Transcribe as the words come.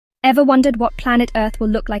Ever wondered what planet Earth will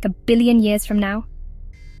look like a billion years from now?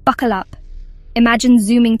 Buckle up. Imagine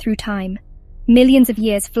zooming through time, millions of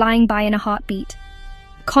years flying by in a heartbeat.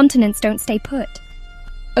 Continents don't stay put.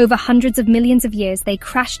 Over hundreds of millions of years, they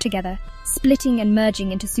crash together, splitting and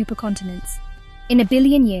merging into supercontinents. In a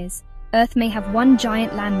billion years, Earth may have one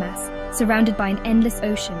giant landmass surrounded by an endless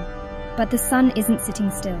ocean, but the sun isn't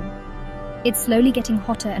sitting still. It's slowly getting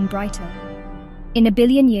hotter and brighter. In a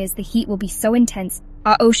billion years, the heat will be so intense,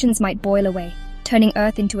 our oceans might boil away, turning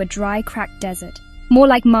Earth into a dry, cracked desert, more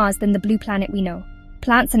like Mars than the blue planet we know.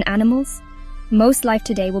 Plants and animals? Most life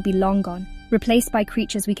today will be long gone, replaced by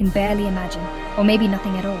creatures we can barely imagine, or maybe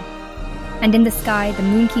nothing at all. And in the sky, the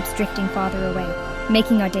moon keeps drifting farther away,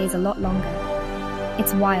 making our days a lot longer.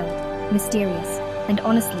 It's wild, mysterious, and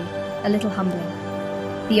honestly, a little humbling.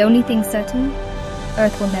 The only thing certain,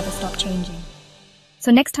 Earth will never stop changing.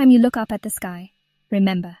 So next time you look up at the sky,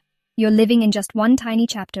 remember, you're living in just one tiny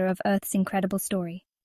chapter of Earth's incredible story.